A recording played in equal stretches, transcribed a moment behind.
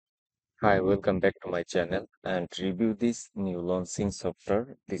Hi, welcome back to my channel and review this new launching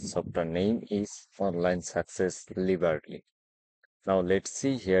software. This software name is Online Success Liberty. Now let's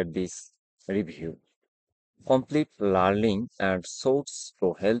see here this review. Complete learning and source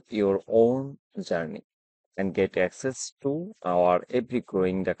to help your own journey and get access to our every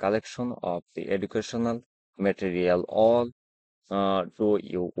growing the collection of the educational material all to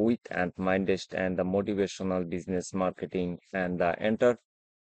you with and mindest and the motivational business marketing and the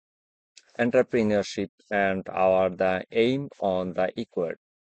entrepreneurship and our the aim on the equal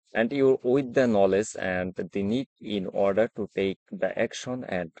and you with the knowledge and the need in order to take the action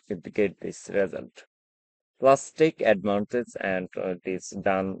and get this result plus take advantage and this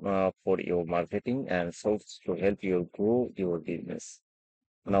done for your marketing and source to help you grow your business.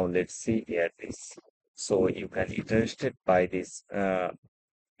 Now let's see here this, so you can interested by this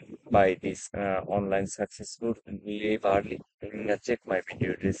online successful, leave early. Check my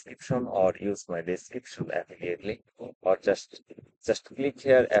video description or use my description affiliate link, or just click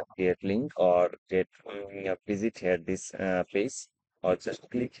here affiliate link, or get visit here this page, or just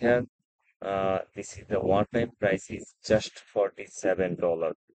click here. This is the one-time price is just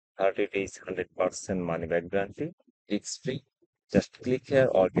 $47. 30 days, 100% money back guarantee. It's free. Just click here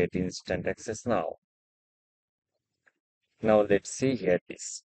or get instant access now. Now let's see here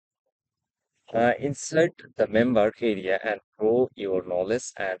this. Insert the member area and grow your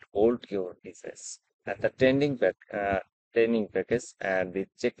knowledge and hold your business. And the training package and the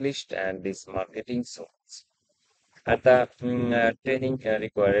checklist and this marketing source. At the training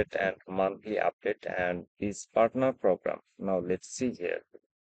required and monthly update and this partner program. Now let's see here.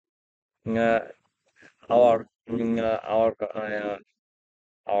 Uh, our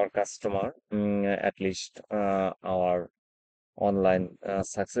customer, at least our online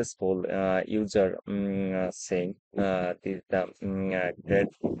successful user saying the great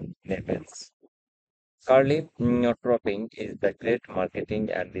levels. Carly Cropping is the great marketing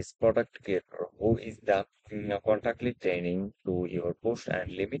and this product creator who is the contactly training to your post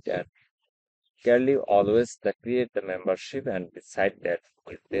and limit and Carly always the create the membership and decide that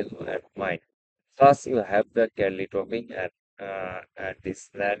with them and mind. Plus, you have the Kelly topic at this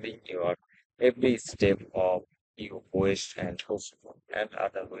learning your every step of you wish and host and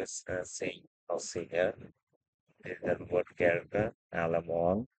other ways saying or see here is the word character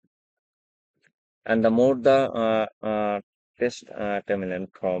Alamon and the more the test terminal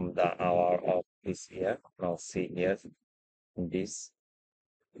from the hour of this year. Now see here this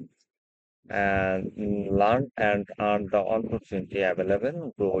and learn and earn the opportunity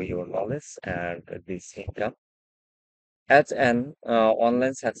available, grow your knowledge and this income. As an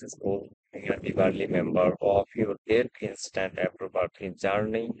online successful Diwali member of your Get Instant Approval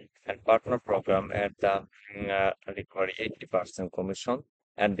Journey and Partner Program at the required 80% commission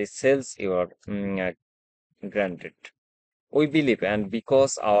and the sales you are granted. We believe and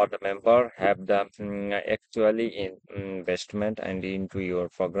because our member have the actually investment and into your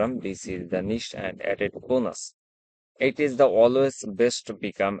program, this is the niche and added bonus. It is the always best to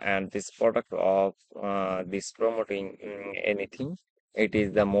become and this product of this promoting anything. It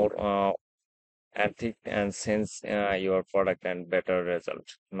is the more ethic and sense your product and better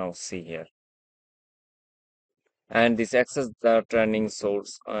result. Now see here. And this access the training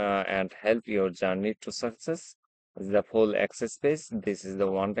source and help your journey to success. The full access page. This is the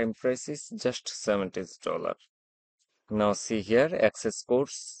one-time price is just $70. Now see here, access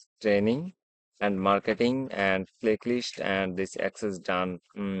course, training, and marketing and checklist, and this access done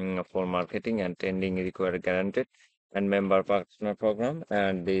for marketing and training required guaranteed, and member partner program,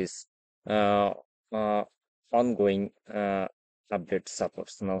 and this uh, uh, ongoing update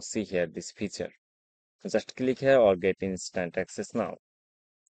supports. Now see here this feature. Just click here or get instant access now.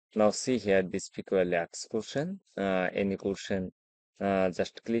 Now see here this frequently asked question. Any question,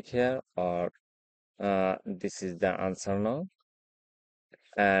 just click here or this is the answer now.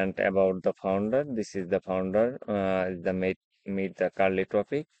 And about the founder, this is the founder, the meet the Carly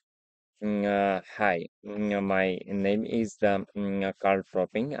topic. Hi, my name is the Carl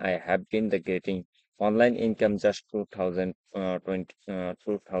Tropping. I have been the getting online income just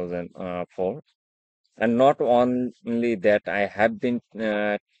 2004. And not only that, I have been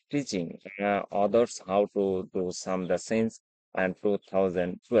teaching others how to do some the science and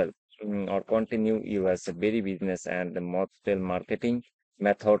 2012 or continue US very business and the model marketing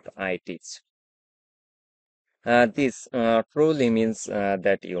method I teach. This truly means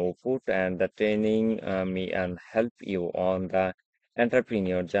that you put and the training me and help you on the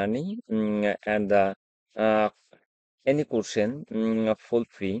entrepreneur journey and the uh, any question full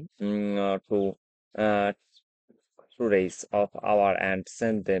free to uh, raise of our and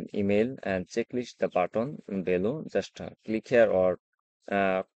send them email and checklist the button below. Just click here or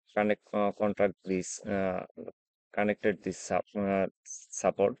uh, contact this connected this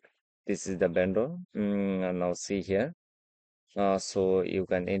support. This is the vendor. And now see here. So you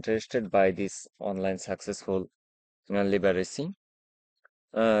can interested by this online successful literacy.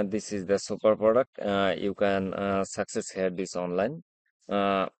 This is the super product. You can success here this online.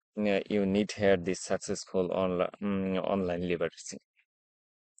 Yeah, you need here this successful online literacy.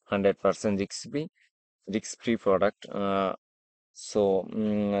 100% risk-free product. So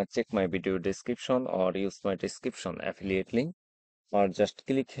check my video description or use my description affiliate link or just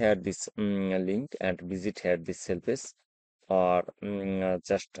click here this link and visit here this sale page or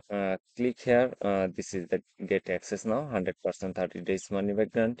just click here. This is the get access now 100% 30 days money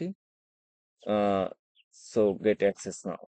back guarantee. Uh, so get access now.